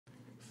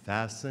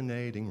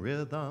Fascinating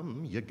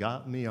rhythm, you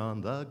got me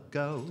on the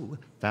go.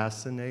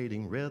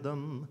 Fascinating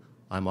rhythm,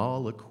 I'm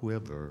all a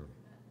quiver.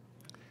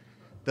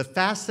 The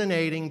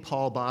fascinating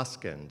Paul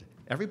Boskind.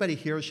 Everybody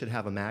here should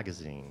have a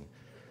magazine.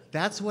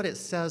 That's what it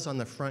says on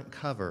the front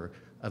cover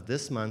of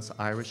this month's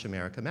Irish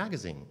America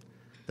magazine.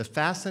 The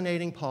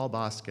fascinating Paul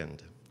Boskind.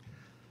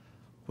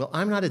 Well,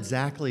 I'm not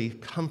exactly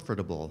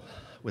comfortable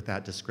with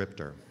that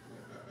descriptor.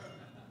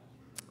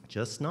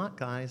 Just not,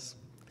 guys.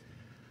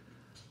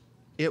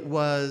 It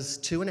was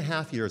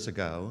 2.5 years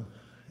ago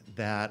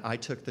that I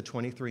took the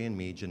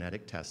 23andMe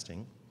genetic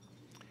testing,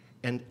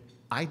 and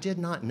I did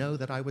not know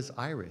that I was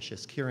Irish,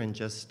 as Kieran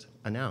just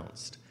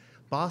announced.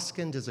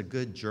 Boskind is a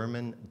good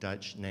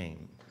German-Dutch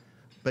name.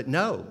 But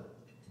no,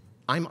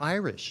 I'm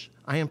Irish.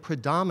 I am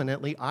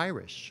predominantly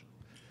Irish,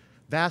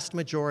 vast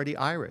majority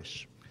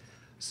Irish.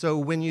 So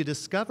when you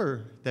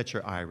discover that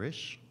you're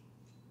Irish,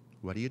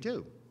 what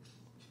do?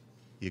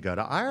 You go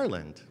to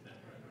Ireland.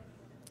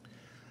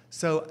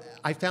 So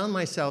I found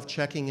myself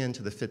checking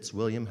into the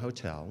Fitzwilliam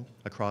Hotel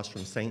across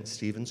from St.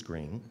 Stephen's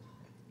Green,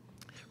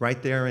 right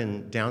there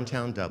in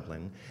downtown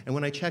Dublin. And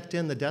when I checked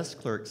in, the desk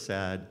clerk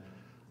said,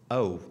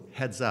 "Oh,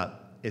 heads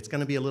up, it's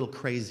going to be a little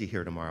crazy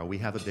here tomorrow. We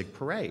have a big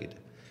parade."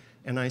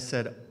 And I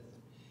said,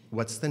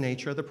 "What's the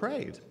nature of the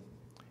parade?"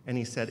 And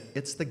he said,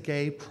 "It's the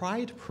Gay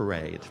Pride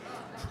Parade."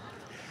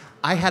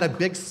 I had a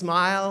big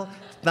smile,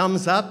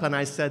 thumbs up, and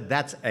I said,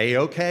 "That's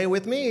A-okay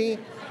with me."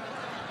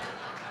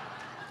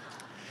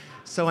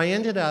 So I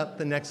ended up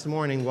the next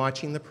morning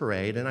watching the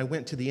parade, and I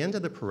went to the end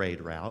of the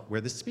parade route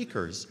where the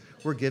speakers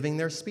were giving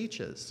their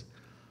speeches.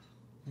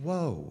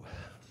 Whoa.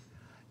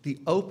 The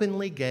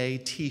openly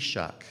gay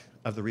Taoiseach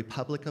of the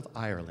Republic of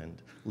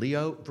Ireland,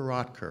 Leo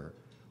Varadkar,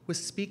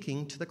 was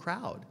speaking to the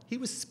crowd. He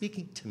was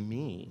speaking to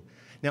me.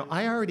 Now,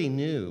 I already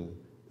knew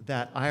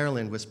that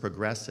Ireland was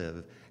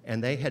progressive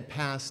and they had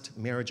passed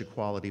marriage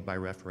equality by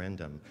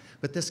referendum.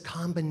 But this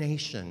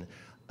combination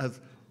of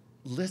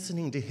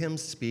listening to him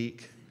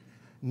speak,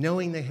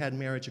 knowing they had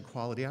marriage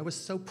equality, I was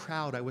so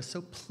proud, I was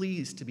so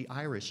pleased to be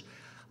Irish.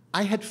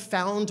 I had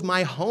found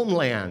my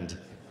homeland.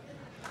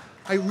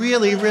 I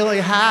really, really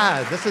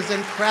had. This is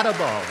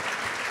incredible.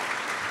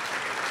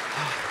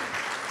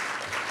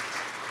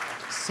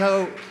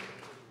 So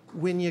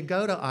when you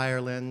go to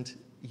Ireland,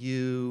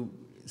 you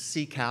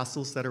see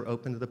castles that are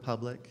open to the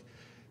public.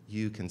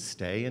 You can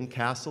stay in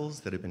castles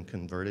that have been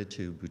converted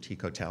to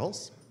boutique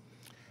hotels.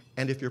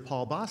 And if you're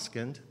Paul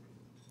Boskind,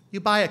 you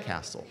buy a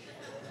castle.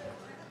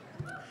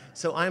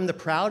 So I'm the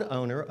proud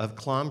owner of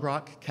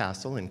Clonbrock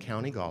Castle in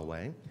County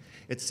Galway.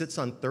 It sits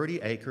on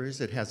 30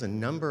 acres. It has a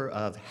number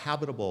of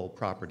habitable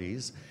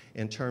properties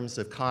in terms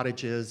of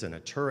cottages and a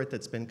turret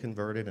that's been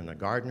converted and a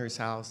gardener's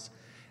house.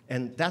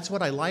 And that's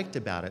what I liked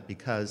about it,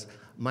 because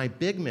my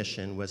big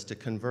mission was to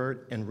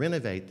convert and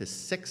renovate this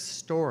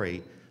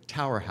 6-story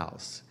tower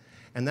house.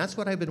 And that's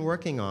what I've been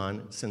working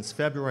on since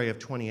February of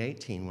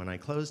 2018 when I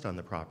closed on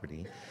the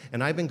property.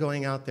 And I've been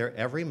going out there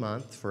every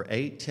month for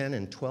 8, 10,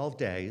 and 12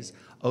 days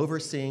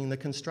overseeing the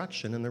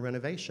construction and the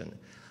renovation.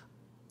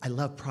 I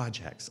love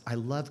projects. I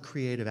love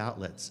creative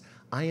outlets.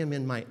 I am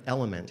in my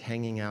element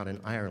hanging out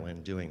in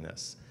Ireland doing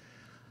this.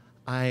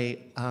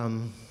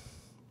 I'm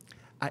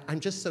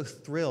just so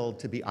thrilled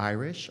to be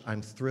Irish.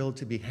 I'm thrilled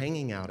to be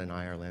hanging out in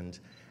Ireland.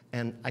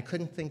 And I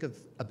couldn't think of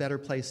a better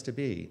place to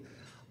be.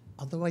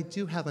 Although I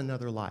do have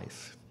another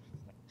life.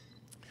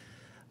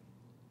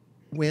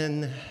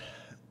 When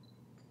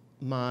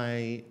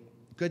my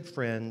good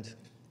friend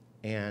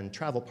and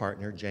travel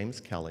partner, James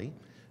Kelly,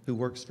 who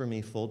works for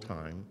me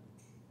full-time,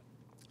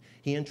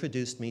 he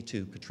introduced me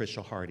to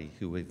Patricia Hardy,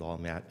 who we've all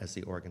met as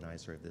the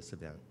organizer of this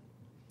event.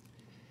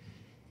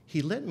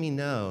 He let me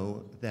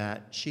know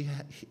that she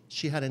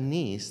had a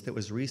niece that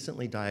was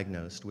recently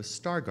diagnosed with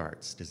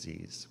Stargardt's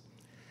disease.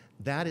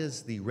 That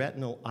is the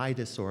retinal eye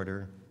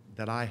disorder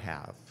that I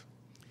have.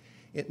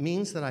 It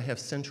means that I have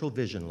central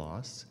vision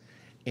loss,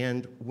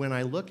 and when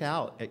I look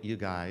out at you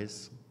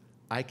guys,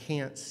 I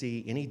can't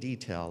see any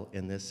detail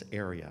in this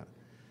area.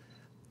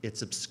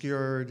 It's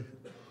obscured,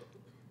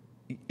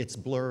 it's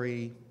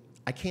blurry,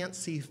 I can't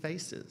see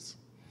faces.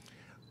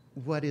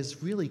 What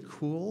is really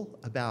cool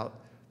about,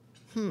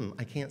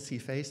 I can't see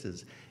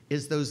faces,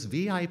 is those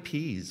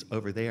VIPs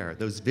over there,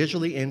 those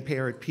visually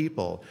impaired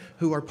people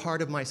who are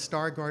part of my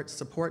Stargardt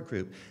support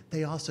group.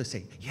 They also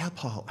say, "Yeah,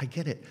 Paul, I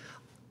get it.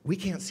 We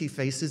can't see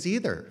faces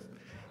either."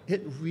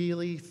 It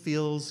really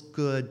feels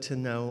good to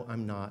know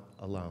I'm not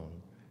alone.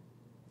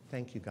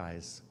 Thank you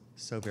guys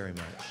so very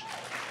much.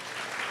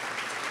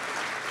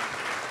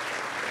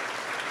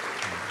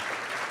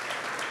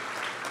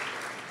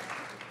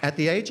 At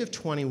the age of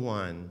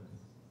 21,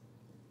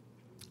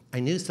 I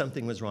knew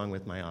something was wrong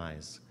with my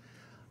eyes.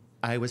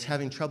 I was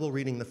having trouble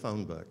reading the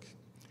phone book.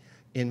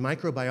 In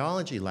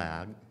microbiology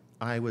lab,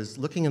 I was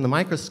looking in the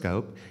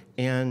microscope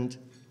and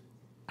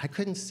I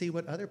couldn't see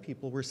what other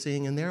people were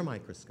seeing in their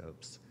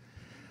microscopes.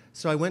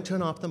 So I went to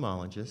an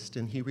ophthalmologist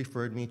and he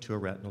referred me to a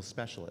retinal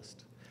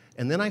specialist.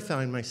 And then I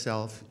found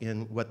myself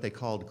in what they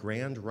called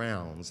grand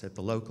rounds at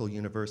the local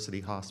university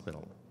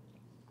hospital.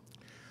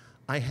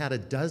 I had a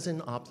dozen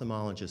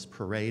ophthalmologists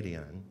parade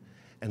in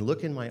and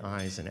look in my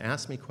eyes and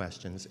ask me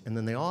questions, and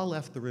then they all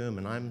left the room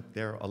and I'm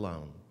there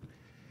alone.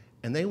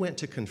 And they went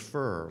to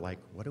confer, like,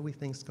 what do we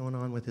think's going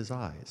on with his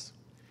eyes?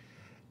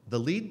 The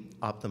lead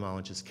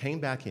ophthalmologist came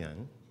back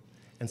in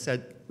and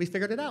said, we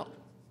figured it out.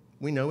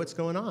 We know what's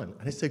going on.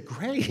 And I said,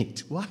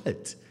 great,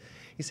 what?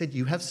 He said,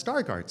 you have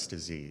Stargardt's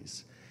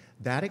disease.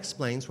 That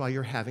explains why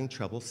you're having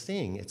trouble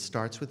seeing. It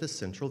starts with the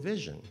central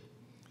vision.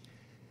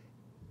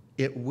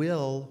 It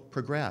will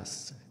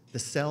progress. The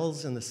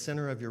cells in the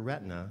center of your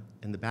retina,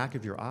 in the back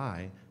of your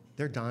eye,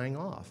 they're dying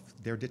off.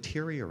 They're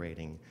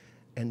deteriorating,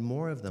 and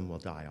more of them will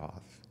die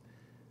off.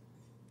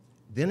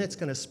 Then it's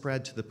going to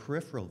spread to the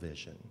peripheral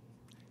vision,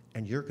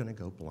 and you're going to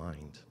go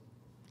blind.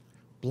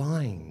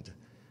 Blind.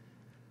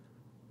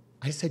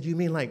 I said, you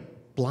mean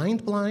like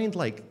blind,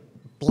 like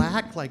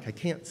black, like I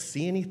can't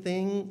see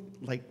anything,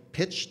 like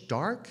pitch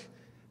dark?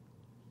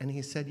 And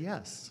he said,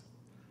 yes.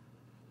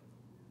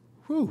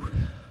 Whew.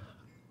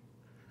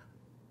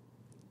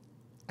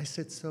 I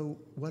said, so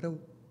what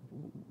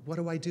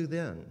do I do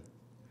then?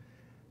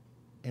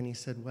 And he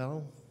said,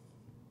 well,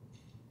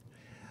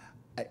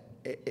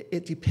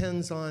 it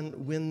depends on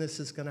when this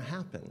is going to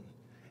happen.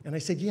 And I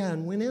said, yeah,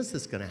 and when is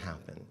this going to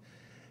happen? And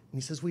he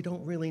says, we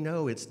don't really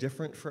know. It's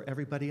different for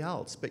everybody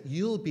else, but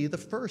you'll be the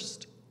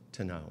first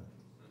to know.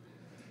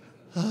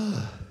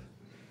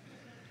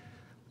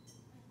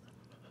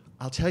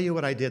 I'll tell you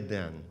what I did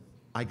then.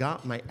 I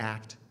got my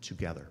act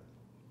together.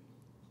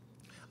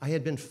 I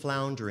had been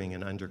floundering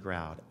in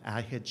undergrad.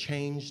 I had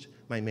changed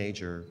my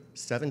major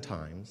 7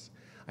 times.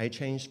 I had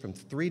changed from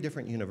 3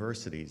 different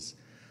universities.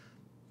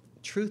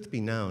 Truth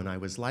be known, I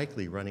was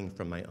likely running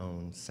from my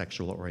own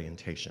sexual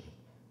orientation.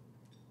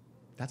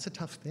 That's a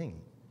tough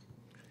thing.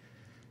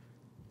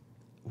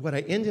 What I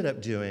ended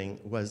up doing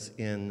was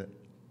in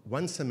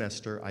 1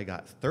 semester, I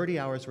got 30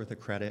 hours worth of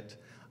credit.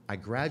 I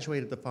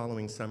graduated the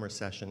following summer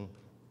session,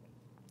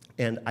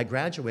 and I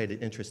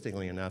graduated,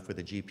 interestingly enough, with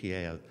a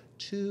GPA of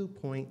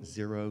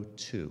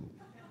 2.02.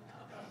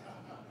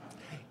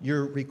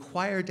 You're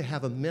required to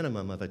have a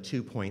minimum of a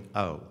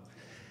 2.0.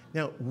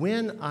 Now,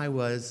 when I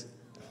was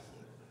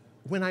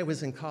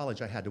in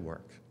college, I had to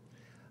work.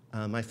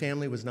 My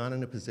family was not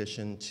in a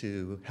position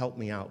to help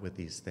me out with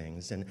these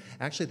things, and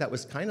actually that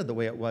was kind of the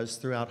way it was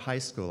throughout high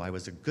school. I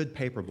was a good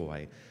paper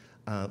boy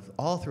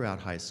all throughout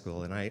high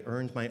school, and I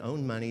earned my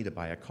own money to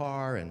buy a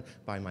car and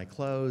buy my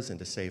clothes and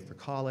to save for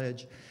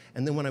college.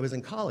 And then when I was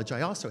in college,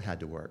 I also had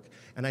to work.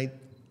 And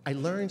I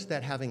learned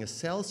that having a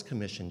sales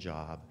commission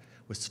job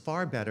was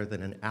far better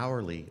than an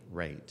hourly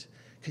rate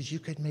because you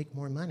could make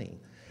more money.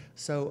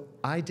 So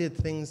I did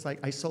things like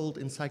I sold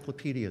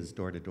encyclopedias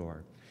door to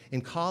door.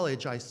 In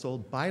college, I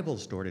sold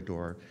Bibles door to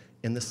door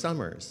in the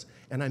summers,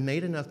 and I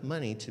made enough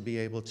money to be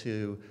able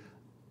to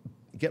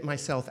get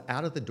myself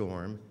out of the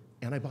dorm,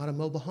 and I bought a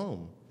mobile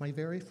home, my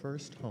very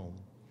first home.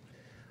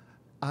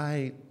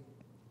 I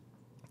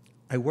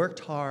worked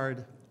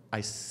hard,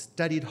 I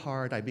studied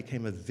hard, I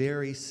became a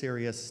very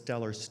serious,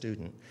 stellar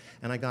student,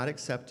 and I got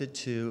accepted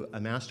to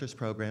a master's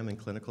program in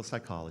clinical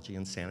psychology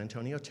in San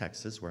Antonio,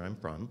 Texas, where I'm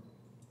from.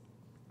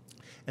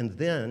 And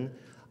then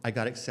I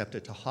got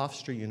accepted to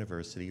Hofstra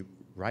University,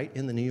 right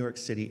in the New York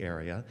City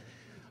area,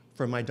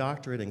 for my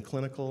doctorate in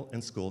clinical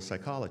and school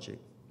psychology.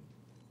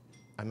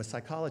 I'm a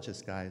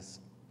psychologist, guys.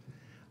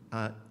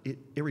 It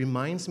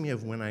reminds me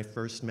of when I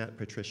first met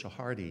Patricia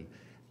Hardy,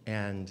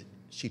 and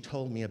she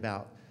told me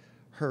about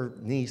her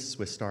niece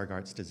with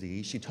Stargardt's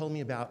disease. She told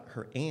me about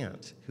her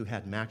aunt who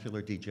had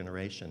macular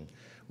degeneration,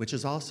 which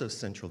is also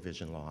central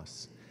vision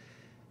loss.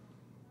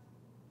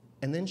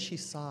 And then she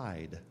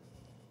sighed.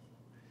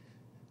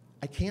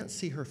 I can't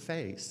see her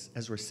face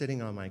as we're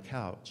sitting on my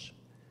couch,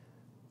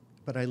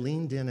 but I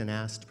leaned in and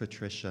asked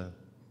Patricia,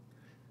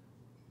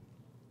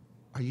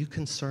 are you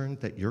concerned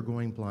that you're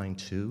going blind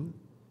too?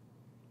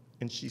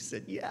 And she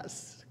said,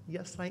 yes,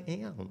 yes I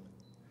am.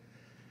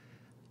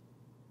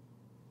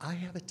 I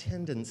have a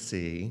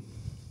tendency,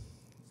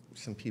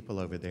 some people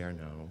over there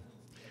know,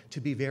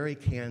 to be very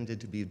candid,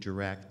 to be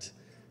direct,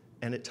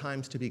 and at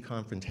times to be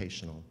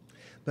confrontational.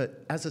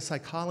 But as a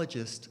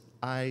psychologist,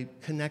 I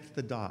connect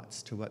the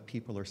dots to what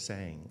people are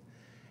saying,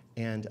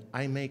 and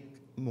I make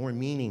more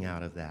meaning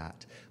out of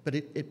that. But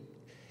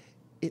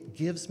it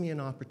gives me an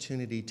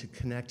opportunity to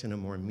connect in a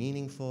more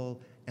meaningful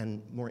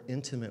and more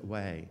intimate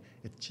way.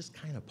 It's just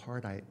kind of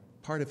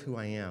part of who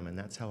I am, and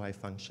that's how I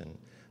function.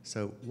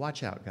 So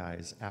watch out,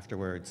 guys.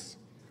 Afterwards,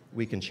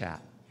 we can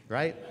chat,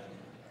 right?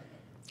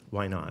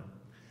 Why not?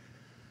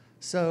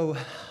 So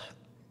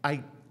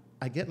I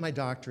get my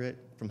doctorate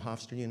from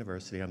Hofstra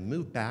University. I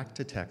moved back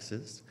to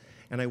Texas,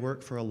 and I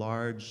work for a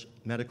large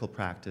medical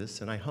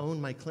practice, and I hone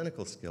my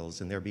clinical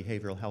skills in their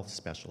behavioral health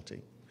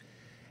specialty.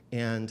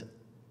 And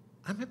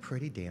I'm a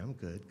pretty damn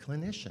good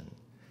clinician.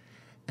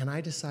 And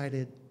I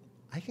decided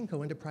I can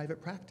go into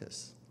private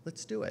practice.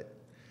 Let's do it.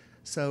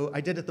 So I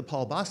did it the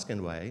Paul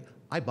Boskind way.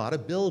 I bought a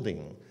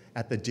building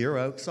at the Deer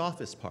Oaks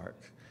office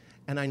park,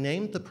 and I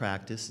named the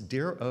practice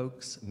Deer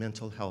Oaks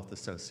Mental Health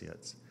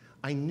Associates.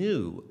 I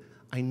knew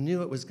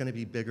it was going to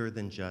be bigger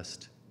than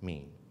just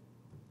me.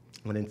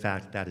 when in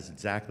fact that is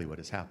exactly what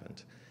has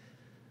happened.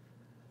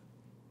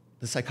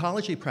 The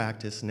psychology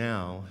practice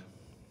now,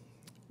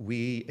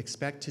 we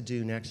expect to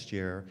do next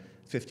year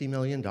 $50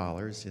 million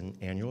in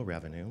annual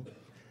revenue.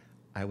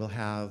 I will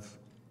have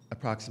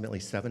approximately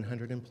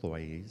 700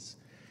 employees.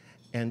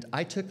 And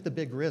I took the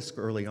big risk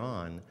early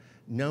on,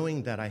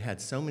 knowing that I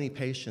had so many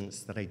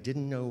patients that I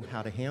didn't know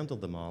how to handle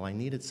them all. I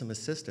needed some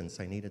assistance,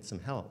 I needed some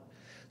help.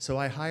 So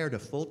I hired a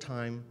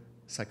full-time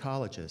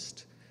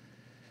psychologist.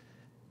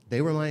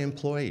 They were my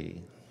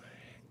employee.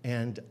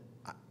 And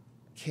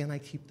can I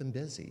keep them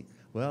busy?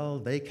 Well,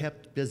 they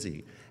kept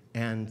busy.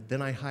 And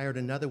then I hired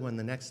another one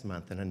the next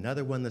month and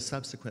another one the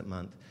subsequent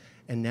month.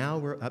 And now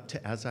we're up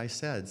to, as I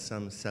said,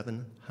 some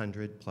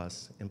 700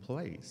 plus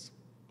employees.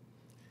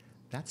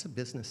 That's a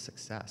business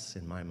success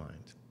in my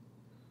mind.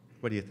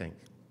 What do you think?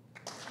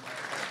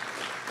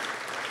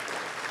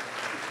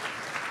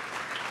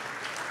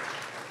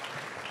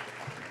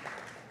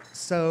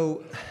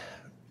 So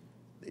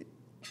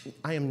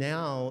I am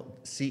now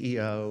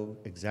CEO,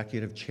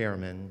 executive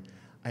chairman.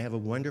 I have a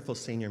wonderful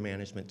senior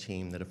management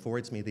team that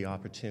affords me the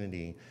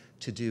opportunity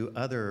to do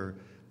other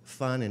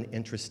fun and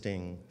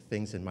interesting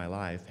things in my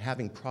life,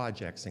 having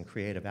projects and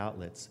creative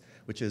outlets,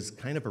 which is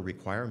kind of a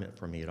requirement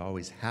for me. It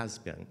always has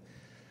been.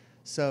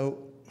 So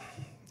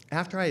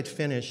after I had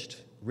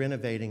finished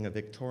renovating a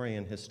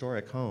Victorian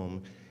historic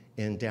home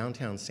in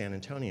downtown San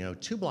Antonio,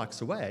 2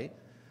 blocks away,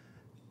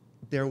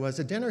 there was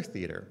a dinner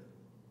theater.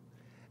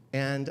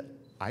 And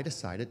I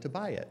decided to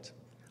buy it.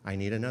 I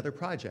need another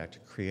project,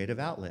 creative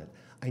outlet.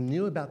 I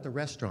knew about the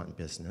restaurant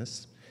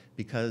business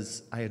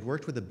because I had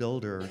worked with a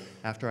builder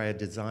after I had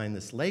designed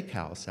this lake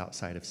house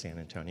outside of San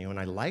Antonio, and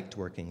I liked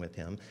working with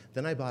him.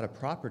 Then I bought a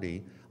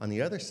property on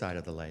the other side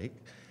of the lake,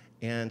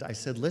 and I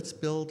said, let's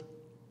build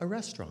a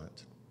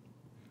restaurant.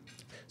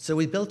 So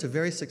we built a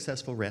very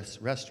successful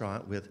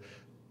restaurant with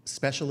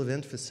special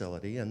event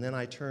facility, and then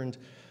I turned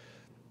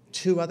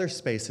 2 other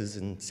spaces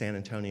in San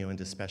Antonio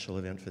into special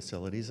event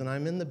facilities, and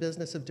I'm in the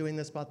business of doing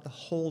this about the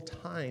whole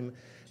time,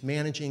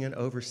 managing and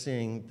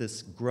overseeing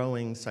this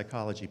growing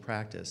psychology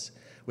practice,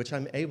 which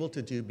I'm able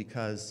to do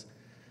because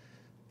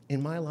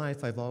in my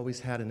life I've always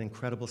had an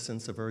incredible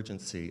sense of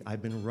urgency.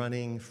 I've been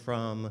running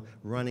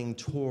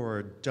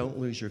toward, don't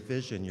lose your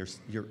vision,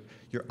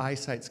 your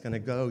eyesight's gonna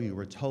go, you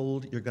were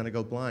told you're gonna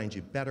go blind,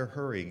 you better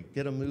hurry,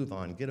 get a move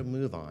on, get a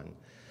move on.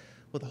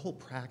 Well, the whole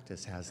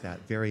practice has that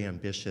very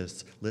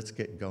ambitious, let's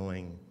get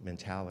going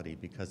mentality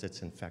because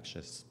it's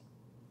infectious.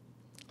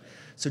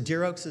 So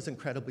Deer Oaks is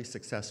incredibly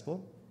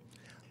successful.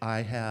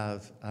 I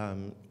have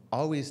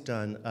always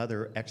done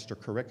other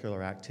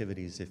extracurricular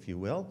activities, if you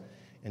will,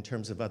 in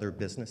terms of other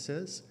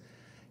businesses.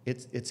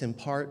 It's in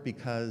part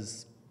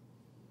because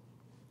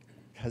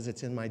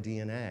it's in my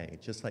DNA,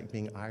 just like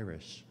being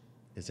Irish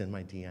is in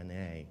my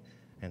DNA,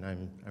 and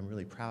I'm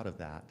really proud of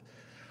that.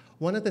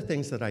 One of the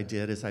things that I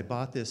did is I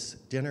bought this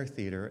dinner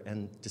theater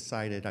and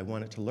decided I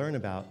wanted to learn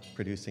about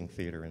producing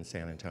theater in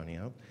San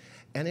Antonio.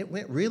 And it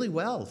went really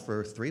well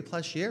for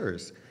 3+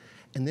 years.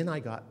 And then I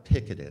got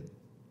picketed.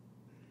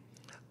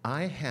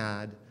 I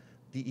had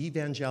the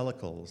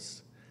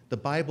evangelicals, the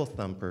Bible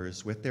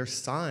thumpers with their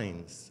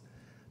signs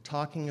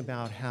talking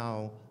about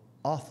how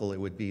awful it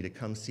would be to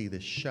come see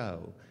this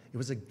show. It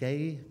was a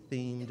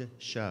gay-themed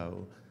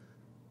show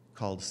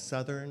called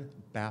Southern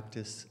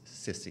Baptist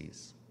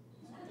Sissies.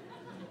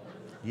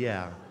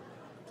 Yeah.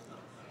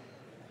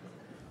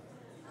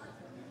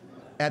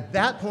 At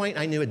that point,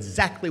 I knew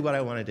exactly what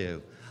I want to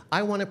do.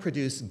 I want to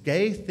produce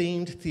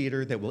gay-themed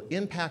theater that will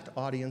impact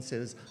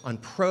audiences on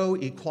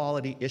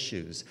pro-equality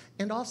issues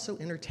and also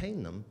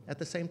entertain them at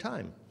the same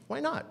time. Why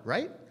not,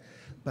 right?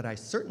 But I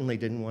certainly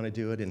didn't want to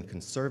do it in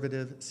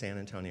conservative San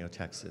Antonio,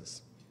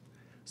 Texas.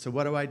 So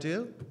what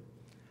do?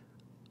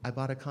 I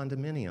bought a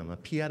condominium, a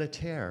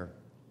pied-à-terre,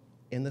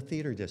 in the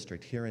theater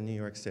district here in New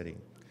York City,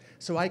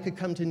 so I could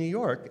come to New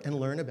York and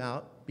learn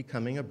about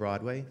becoming a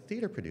Broadway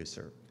theater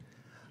producer.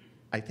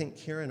 I think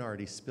Kieran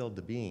already spilled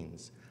the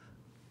beans.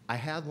 I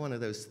have one of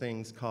those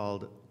things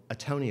called a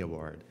Tony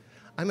Award.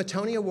 I'm a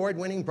Tony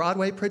Award-winning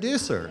Broadway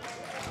producer.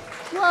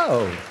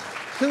 Whoa,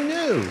 who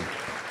knew?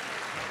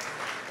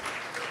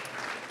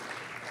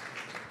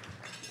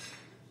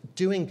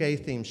 Doing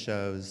gay-themed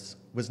shows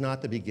was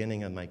not the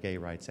beginning of my gay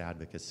rights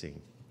advocacy.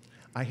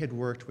 I had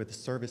worked with the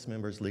Service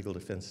Members Legal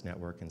Defense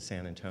Network in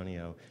San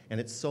Antonio, and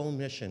its sole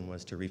mission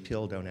was to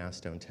repeal Don't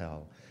Ask, Don't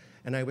Tell.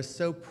 And I was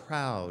so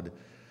proud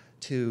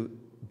to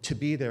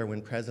be there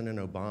when President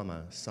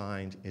Obama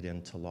signed it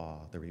into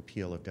law, the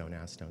repeal of Don't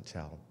Ask, Don't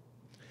Tell.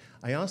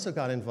 I also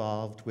got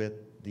involved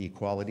with the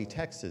Equality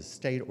Texas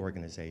state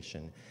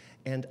organization,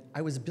 and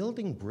I was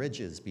building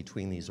bridges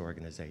between these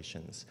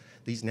organizations.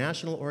 These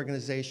national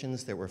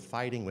organizations that were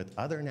fighting with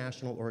other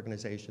national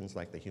organizations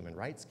like the Human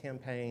Rights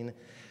Campaign,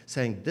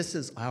 saying this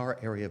is our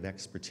area of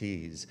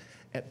expertise.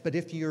 But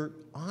if you're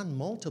on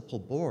multiple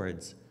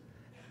boards,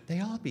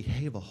 they all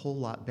behave a whole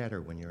lot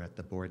better when you're at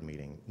the board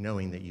meeting,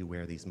 knowing that you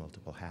wear these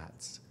multiple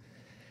hats.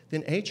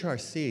 Then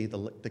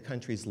HRC, the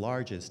country's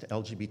largest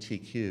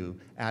LGBTQ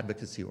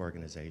advocacy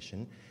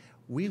organization,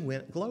 we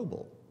went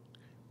global.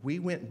 we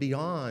went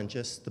beyond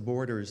just the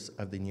borders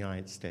of the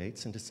United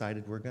States and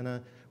decided we're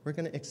gonna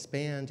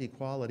expand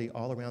equality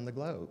all around the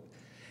globe.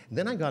 And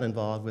then I got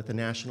involved with the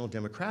National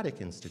Democratic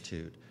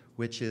Institute,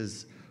 which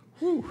is,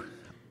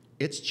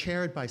 it's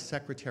chaired by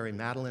Secretary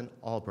Madeleine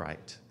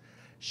Albright.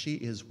 She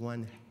is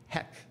one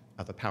heck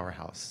of a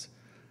powerhouse.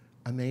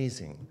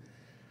 Amazing.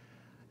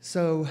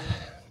 So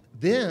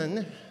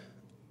then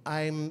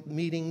I'm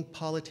meeting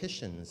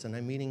politicians and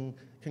I'm meeting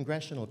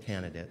congressional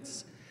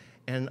candidates,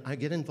 and I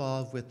get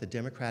involved with the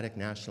Democratic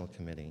National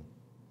Committee.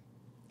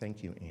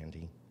 Thank you,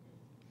 Andy.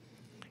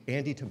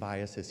 Andy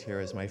Tobias is here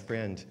as my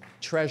friend,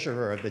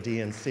 treasurer of the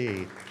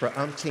DNC for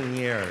umpteen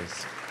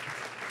years.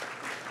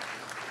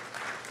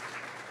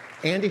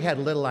 Andy had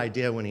little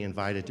idea when he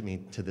invited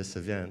me to this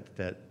event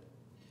that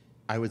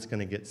I was going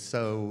to get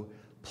so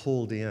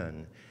pulled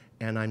in.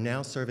 And I'm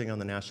now serving on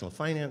the National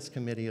Finance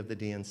Committee of the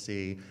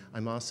DNC.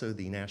 I'm also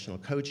the national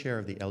co-chair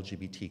of the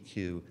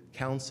LGBTQ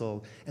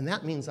Council, and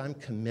that means I'm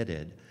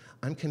committed.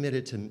 I'm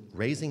committed to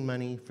raising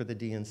money for the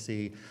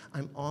DNC.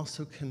 I'm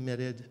also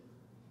committed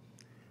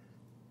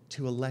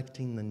to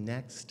electing the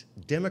next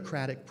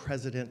Democratic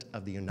president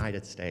of the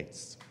United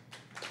States.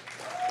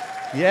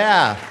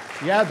 Yeah,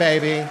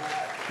 baby,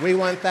 we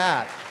want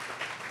that.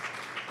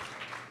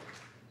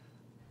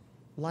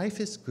 Life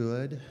is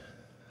good.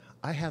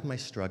 I have my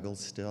struggles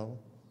still.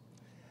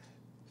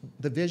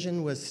 The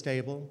vision was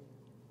stable.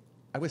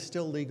 I was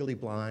still legally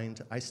blind.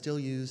 I still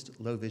used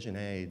low vision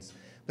aids.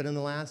 But in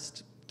the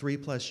last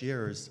 3+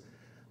 years,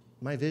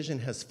 my vision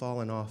has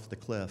fallen off the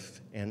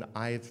cliff, and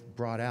I've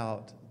brought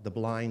out the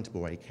blind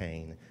boy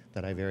cane,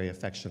 that I very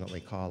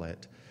affectionately call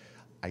it.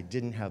 I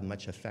didn't have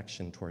much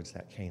affection towards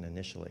that cane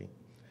initially.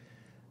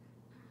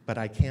 But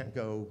I can't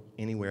go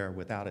anywhere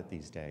without it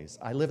these days.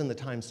 I live in the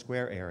Times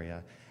Square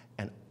area,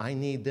 and I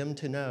need them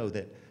to know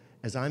that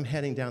as I'm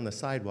heading down the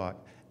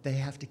sidewalk, they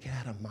have to get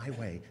out of my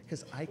way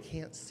because I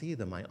can't see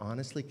them. I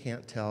honestly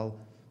can't tell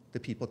the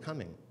people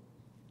coming.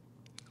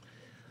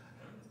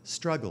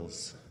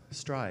 Struggles,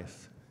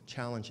 strife,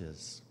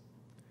 challenges.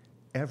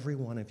 Every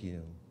one of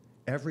you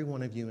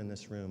in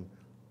this room,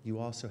 you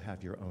also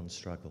have your own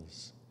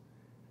struggles.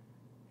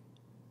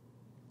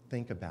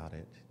 Think about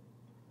it.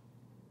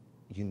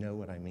 You know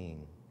what I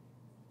mean.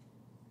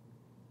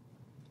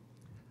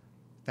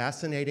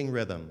 Fascinating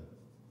rhythm.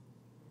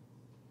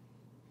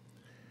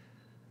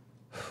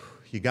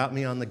 You got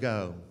me on the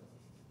go.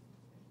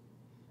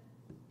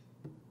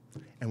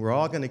 And we're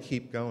all going to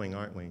keep going,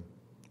 aren't we?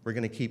 We're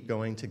going to keep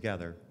going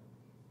together.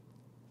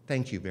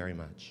 Thank you very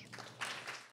much.